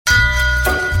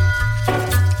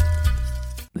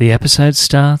The episode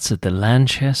starts at the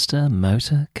Lanchester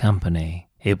Motor Company.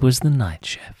 It was the night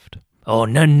shift.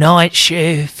 On the night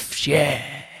shift, yeah.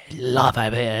 Love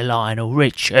a bit of Lionel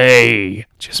Richie.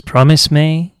 Just promise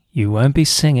me you won't be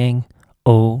singing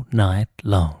all night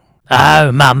long.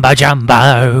 Oh, mumbo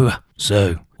jumbo.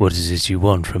 So, what is it you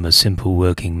want from a simple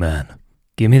working man?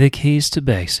 Give me the keys to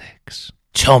basics.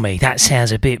 Tommy, that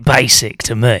sounds a bit basic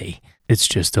to me. It's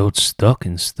just old stock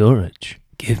in storage.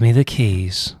 Give me the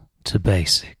keys to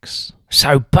basics.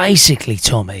 So basically,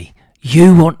 Tommy,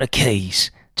 you want the keys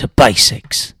to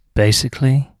basics?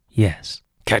 Basically, yes.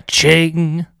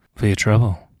 Ka-ching! For your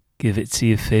trouble, give it to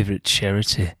your favourite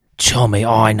charity. Tommy,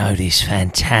 I know this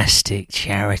fantastic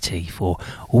charity for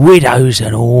widows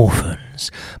and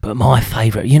orphans, but my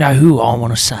favourite, you know who I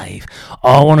want to save?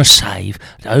 I want to save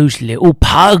those little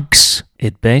pugs.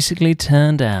 It basically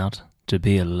turned out to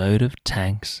be a load of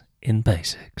tanks in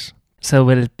basics. So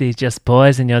will it be just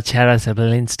boys in your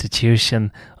charitable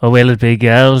institution, or will it be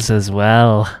girls as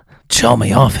well?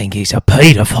 Tommy, I think he's a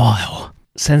paedophile.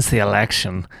 Since the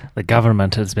election, the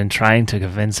government has been trying to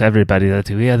convince everybody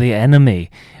that we are the enemy,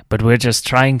 but we're just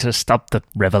trying to stop the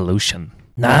revolution.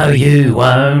 No, you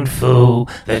won't fool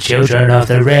the children of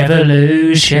the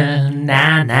revolution,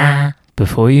 nah.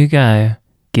 Before you go,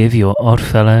 give your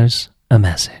oddfellows a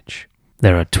message.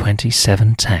 There are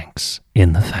 27 tanks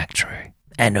in the factory.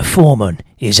 And the foreman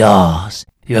is ours.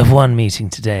 You have one meeting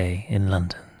today in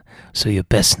London, so you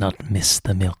best not miss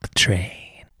the milk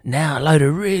train. Now a load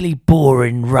of really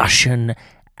boring Russian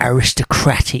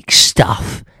aristocratic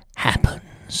stuff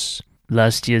happens.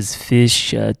 Last year's fish,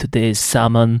 today's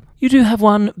salmon. You do have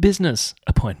one business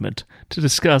appointment to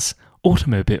discuss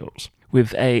automobiles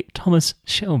with a Thomas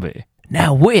Shelby.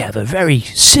 Now we have a very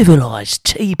civilised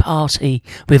tea party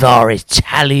with our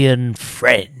Italian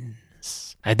friends.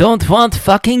 I don't want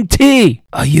fucking tea!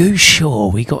 Are you sure?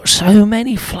 We got so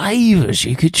many flavours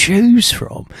you could choose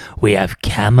from. We have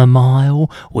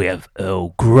chamomile, we have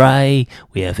Earl Grey,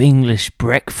 we have English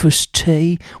breakfast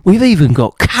tea, we've even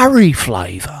got curry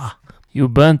flavour. You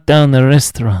burnt down the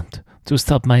restaurant to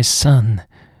stop my son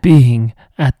being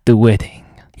at the wedding.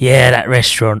 Yeah, that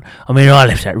restaurant. I mean, I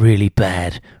left that really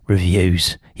bad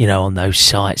reviews, you know, on those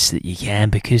sites that you can,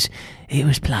 because it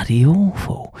was bloody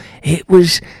awful. It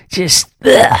was just...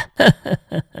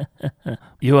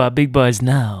 You are big boys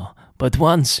now, but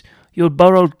once you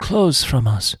borrowed clothes from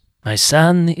us. My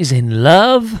son is in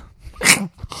love.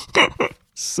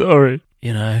 Sorry.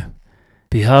 You know,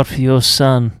 be hard for your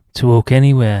son to walk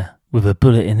anywhere with a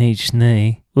bullet in each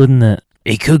knee, wouldn't it?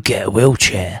 He could get a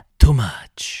wheelchair. Too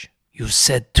much. You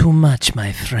said too much,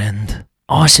 my friend.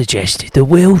 I suggested the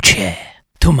wheelchair.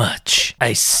 Too much.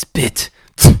 I spit.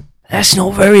 That's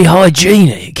not very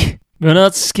hygienic. We're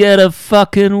not scared of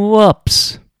fucking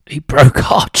whops. He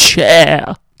broke our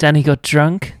chair. Danny got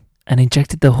drunk and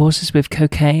injected the horses with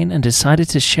cocaine and decided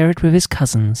to share it with his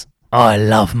cousins. I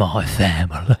love my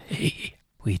family.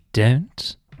 We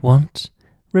don't want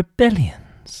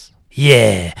rebellions.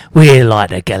 Yeah, we're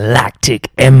like the Galactic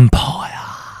Empire.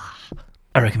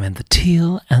 I recommend the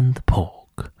teal and the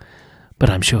pork, but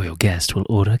I'm sure your guest will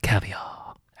order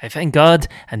caviar. I thank God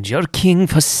and your king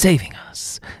for saving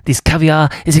us. This caviar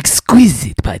is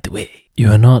exquisite, by the way.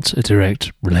 You are not a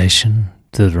direct relation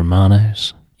to the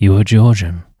Romanos. You are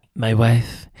Georgian. My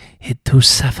wife hid 2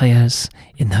 sapphires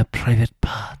in her private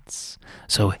parts.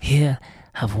 So here,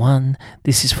 have one.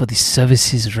 This is for the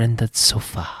services rendered so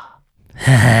far.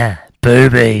 Haha,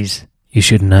 boobies. You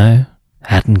should know,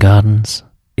 Hatton Gardens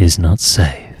is not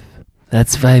safe.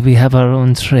 That's why we have our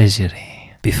own treasury.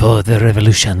 Before the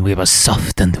revolution we were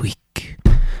soft and weak,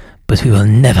 but we will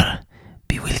never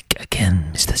be weak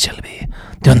again, Mr. Shelby.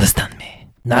 Do you understand me?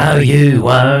 No, you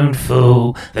won't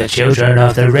fool the children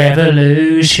of the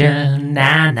revolution,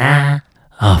 nah.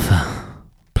 Arthur,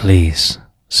 please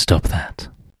stop that.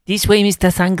 This way,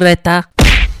 Mr. Sangreta.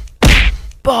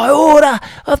 By order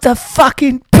of the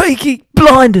fucking Peaky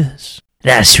Blinders.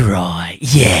 That's right,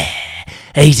 yeah.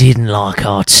 He didn't like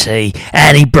our tea,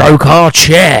 and he broke our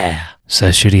chair.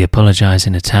 So should he apologise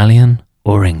in Italian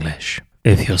or English?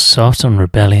 If you're soft on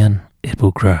rebellion, it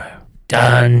will grow.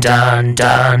 Dun dun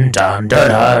dun dun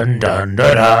dun dun dun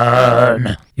dun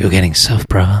dun. You're getting soft,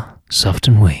 brother. Soft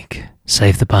and weak.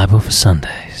 Save the Bible for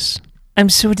Sundays. I'm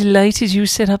so delighted you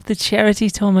set up the charity,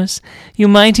 Thomas. You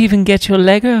might even get your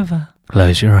leg over.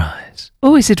 Close your eyes.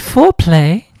 Oh, is it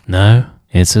foreplay? No,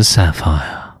 it's a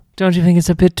sapphire. Don't you think it's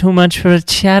a bit too much for a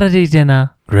charity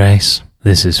dinner? Grace,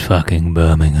 this is fucking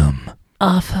Birmingham.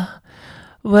 Arthur,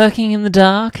 working in the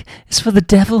dark is for the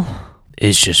devil.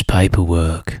 It's just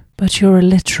paperwork. But you're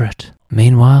illiterate.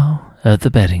 Meanwhile, at the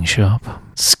betting shop.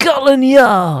 Scotland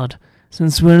Yard!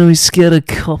 Since when are we scared of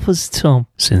coppers, Tom?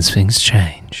 Since things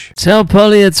change. Tell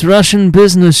Polly it's Russian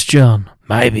business, John.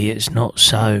 Maybe it's not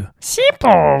so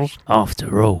simple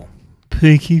after all.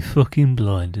 Peaky fucking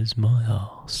blinders, my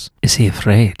arse. Is he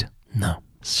afraid? No.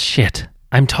 Shit.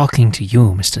 I'm talking to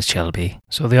you, Mr. Shelby.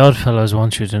 So the Oddfellows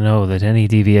want you to know that any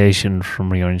deviation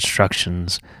from your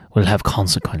instructions will have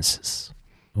consequences.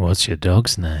 What's your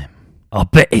dog's name? I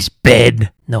bet it's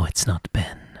Ben. No, it's not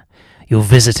Ben. You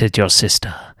visited your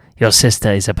sister. Your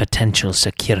sister is a potential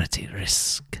security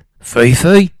risk.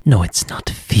 Fifi? No, it's not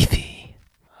Fifi.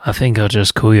 I think I'll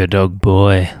just call your dog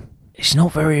Boy. It's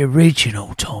not very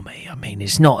original, Tommy. I mean,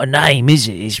 it's not a name, is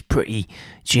it? It's pretty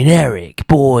generic.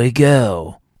 Boy,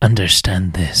 girl.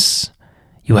 Understand this.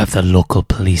 You have the local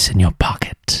police in your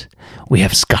pocket. We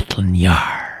have Scotland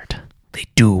Yard. They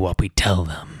do what we tell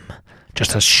them,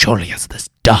 just as surely as this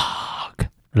dog.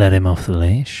 Let him off the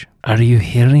leash. Are you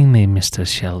hearing me, Mr.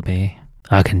 Shelby?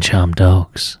 I can charm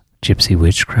dogs. Gypsy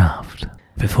witchcraft.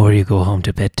 Before you go home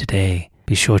to bed today,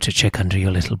 be sure to check under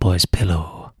your little boy's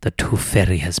pillow. The Tooth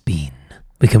Fairy has been.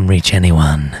 We can reach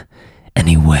anyone,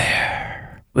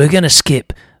 anywhere. We're going to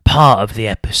skip part of the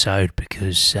episode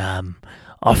because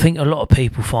I think a lot of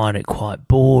people find it quite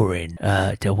boring,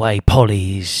 the way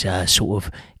Polly's sort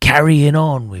of carrying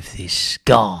on with this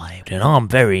guy. And I'm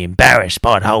very embarrassed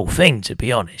by the whole thing, to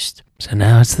be honest. So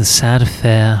now it's the sad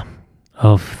affair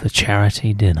of the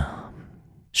charity dinner.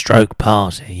 Stroke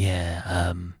party,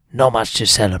 yeah. Not much to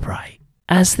celebrate.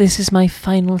 As this is my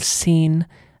final scene,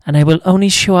 and I will only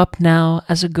show up now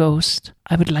as a ghost,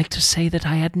 I would like to say that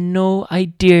I had no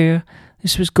idea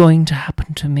this was going to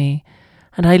happen to me,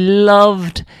 and I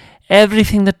loved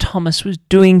everything that Thomas was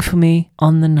doing for me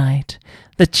on the night.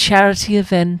 The charity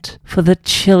event for the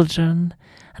children,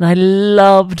 and I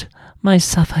loved my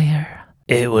Sapphire.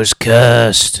 It was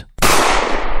cursed.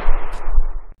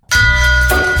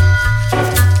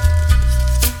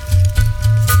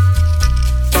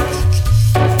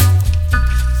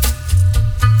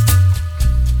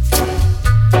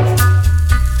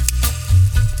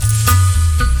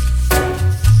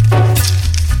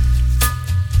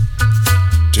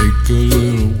 A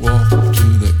little walk to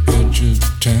the edge of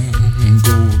town and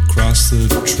go across the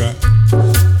track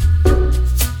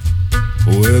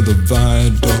where the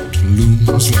viaduct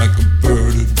looms like a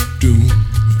bird of doom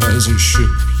as it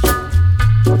ships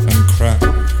and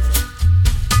cracks,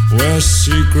 where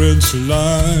secrets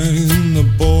lie in the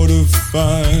border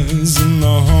fires and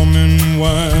the humming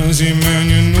wires. Yeah, man,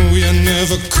 you know you're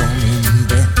never coming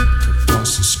back.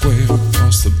 Across the square,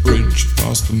 across the bridge,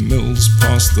 past the mills,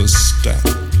 past the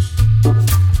stacks.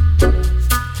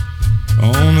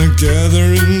 On a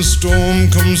gathering storm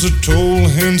comes a tall,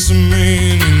 handsome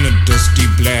man in a dusty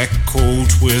black coat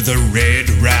with a red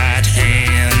right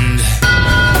hand.